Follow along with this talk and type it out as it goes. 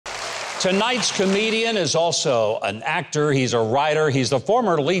Tonight's comedian is also an actor. He's a writer. He's the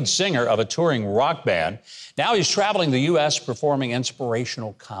former lead singer of a touring rock band. Now he's traveling the U.S. performing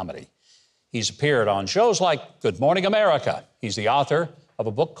inspirational comedy. He's appeared on shows like Good Morning America. He's the author of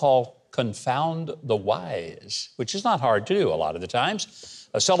a book called Confound the Wise, which is not hard to do a lot of the times.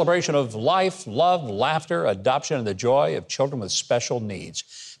 A celebration of life, love, laughter, adoption, and the joy of children with special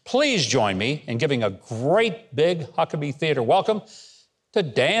needs. Please join me in giving a great big Huckabee Theater welcome to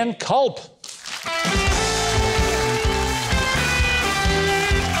Dan Kulp.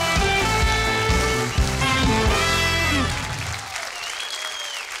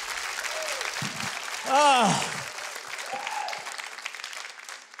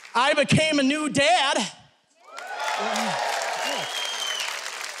 I became a new dad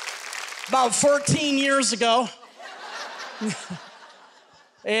about 14 years ago.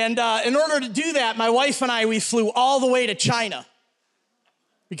 And in order to do that, my wife and I, we flew all the way to China.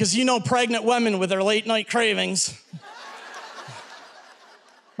 Because you know pregnant women with their late night cravings.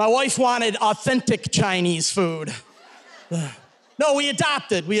 My wife wanted authentic Chinese food. No, we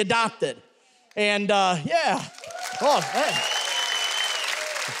adopted. And yeah. Oh, hey.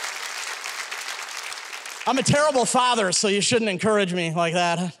 I'm a terrible father, so you shouldn't encourage me like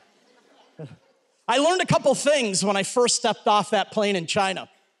that. I learned a couple things when I first stepped off that plane in China.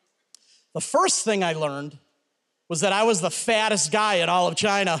 The first thing I learned was that I was the fattest guy in all of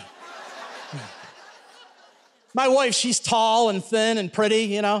China. My wife, she's tall and thin and pretty,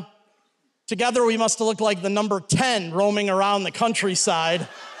 you know. Together, we must have looked like the number 10 roaming around the countryside.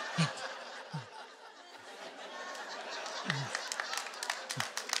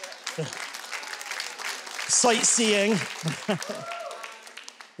 Sightseeing.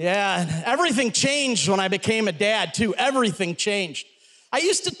 Yeah, and everything changed when I became a dad, too. Everything changed. I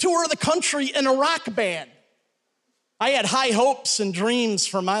used to tour the country in a rock band. I had high hopes and dreams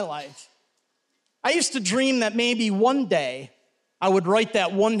for my life. I used to dream that maybe one day I would write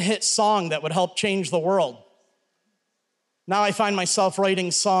that one-hit song that would help change the world. Now I find myself writing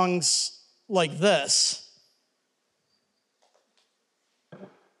songs like this.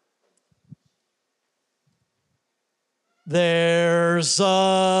 There's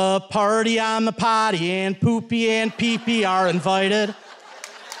a party on the potty and Poopy and Pee-Pee are invited.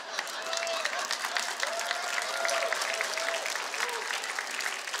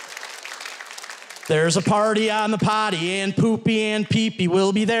 There's a party on the potty and Poopy and Pee-Pee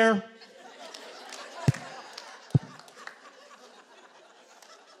will be there.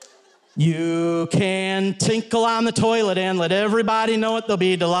 You can tinkle on the toilet and let everybody know it, they'll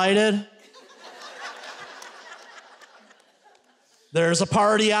be delighted. There's a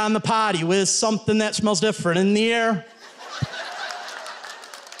party on the potty with something that smells different in the air.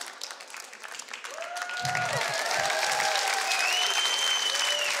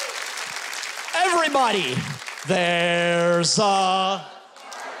 Everybody, there's a...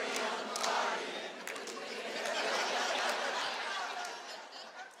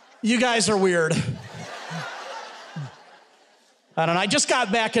 You guys are weird. I don't know, I just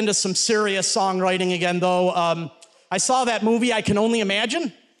got back into some serious songwriting again, though. I saw that movie, I Can Only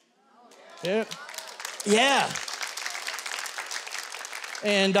Imagine. Yeah.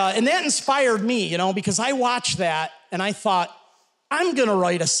 And that inspired me, you know, because I watched that and I thought, I'm gonna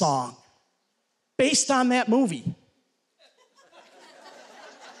write a song based on that movie.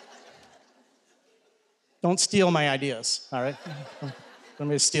 Don't steal my ideas, all right? Don't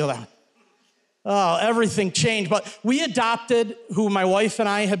me steal that. Oh, everything changed. But we adopted who my wife and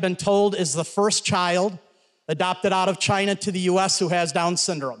I have been told is the first child adopted out of China to the U.S. who has Down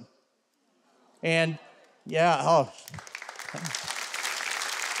syndrome. And yeah,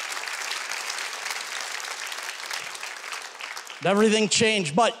 everything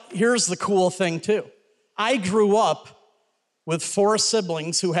changed. But here's the cool thing too. I grew up with 4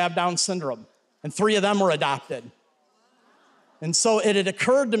 siblings who have Down syndrome, and 3 of them were adopted. And so it had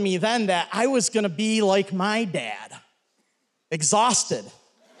occurred to me then that I was gonna be like my dad, exhausted.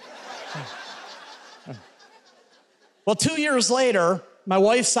 Well, 2 years later, my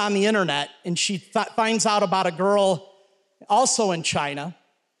wife's on the internet and she finds out about a girl also in China,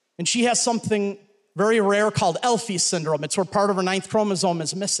 and she has something very rare called Elfie syndrome. It's where part of her 9th chromosome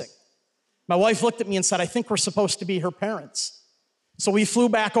is missing. My wife looked at me and said, I think we're supposed to be her parents. So we flew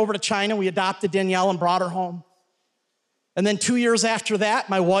back over to China, we adopted Danielle and brought her home. And then 2 years after that,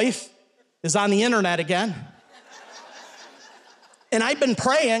 my wife is on the internet again. And I've been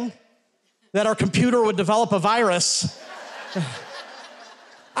praying that our computer would develop a virus.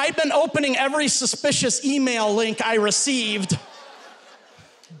 I've been opening every suspicious email link I received.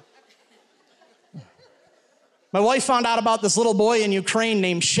 My wife found out about this little boy in Ukraine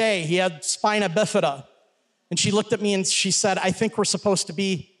named Shay. He had spina bifida. And she looked at me and she said, I think we're supposed to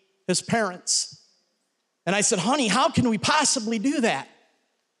be his parents. And I said, honey, how can we possibly do that?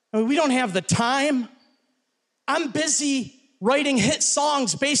 I mean, we don't have the time. I'm busy writing hit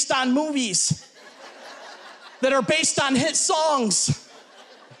songs based on movies that are based on hit songs.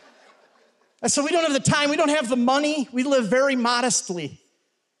 I said, we don't have the time. We don't have the money. We live very modestly.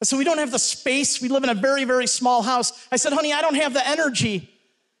 I said, we don't have the space. We live in a very, very small house. I said, honey, I don't have the energy.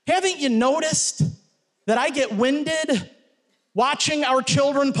 Haven't you noticed that I get winded watching our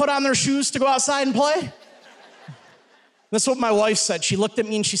children put on their shoes to go outside and play? That's what my wife said. She looked at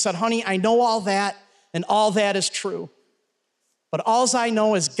me and she said, honey, I know all that, and all that is true. But all I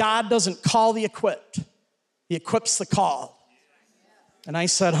know is God doesn't call the equipped. He equips the called. And I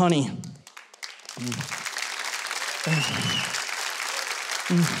said, honey,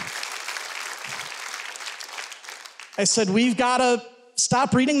 I said, we've got to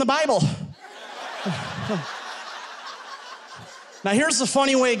stop reading the Bible. Now, here's the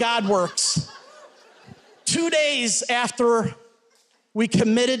funny way God works. 2 days after we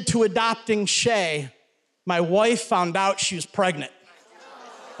committed to adopting Shay, my wife found out she was pregnant.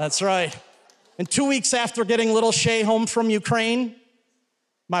 That's right. And 2 weeks after getting little Shay home from Ukraine,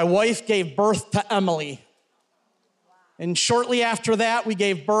 my wife gave birth to Emily. And shortly after that, we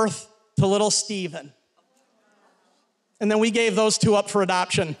gave birth to little Stephen. And then we gave those two up for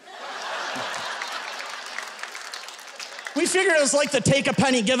adoption. We figured it was like the take a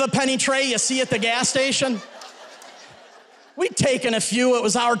penny, give a penny tray you see at the gas station. We'd taken a few, it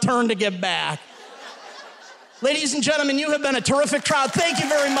was our turn to give back. Ladies and gentlemen, you have been a terrific crowd. Thank you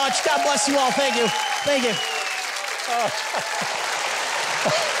very much. God bless you all. Thank you. Thank you.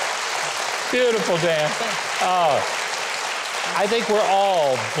 Beautiful, Dan. I think we're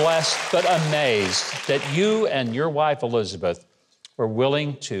all blessed but amazed that you and your wife, Elizabeth, were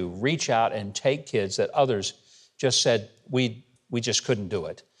willing to reach out and take kids that others just said, we just couldn't do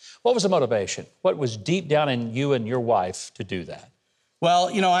it. What was the motivation? What was deep down in you and your wife to do that?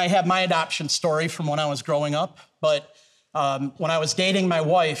 Well, you know, I have my adoption story from when I was growing up, but when I was dating my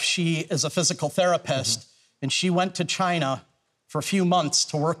wife, she is a physical therapist, and she went to China for a few months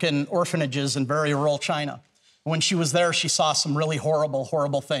to work in orphanages in very rural China. When she was there, she saw some really horrible,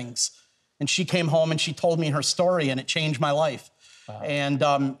 horrible things. And she came home and she told me her story, and it changed my life. Wow.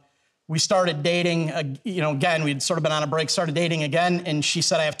 And we started dating, you know, again, we'd sort of been on a break, started dating again, and she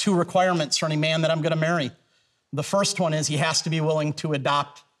said, I have 2 requirements for any man that I'm gonna marry. The first one is he has to be willing to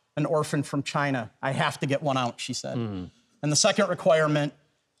adopt an orphan from China. I have to get one out, she said. And the second requirement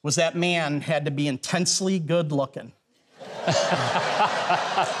was that man had to be intensely good looking.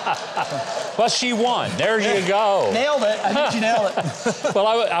 Well, she won. There you go. Nailed it. I think you nailed it. Well,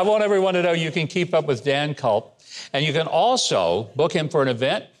 I want everyone to know you can keep up with Dan Kulp, and you can also book him for an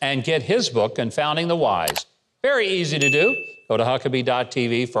event and get his book, Confounding the Wise. Very easy to do. Go to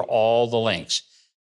Huckabee.tv for all the links.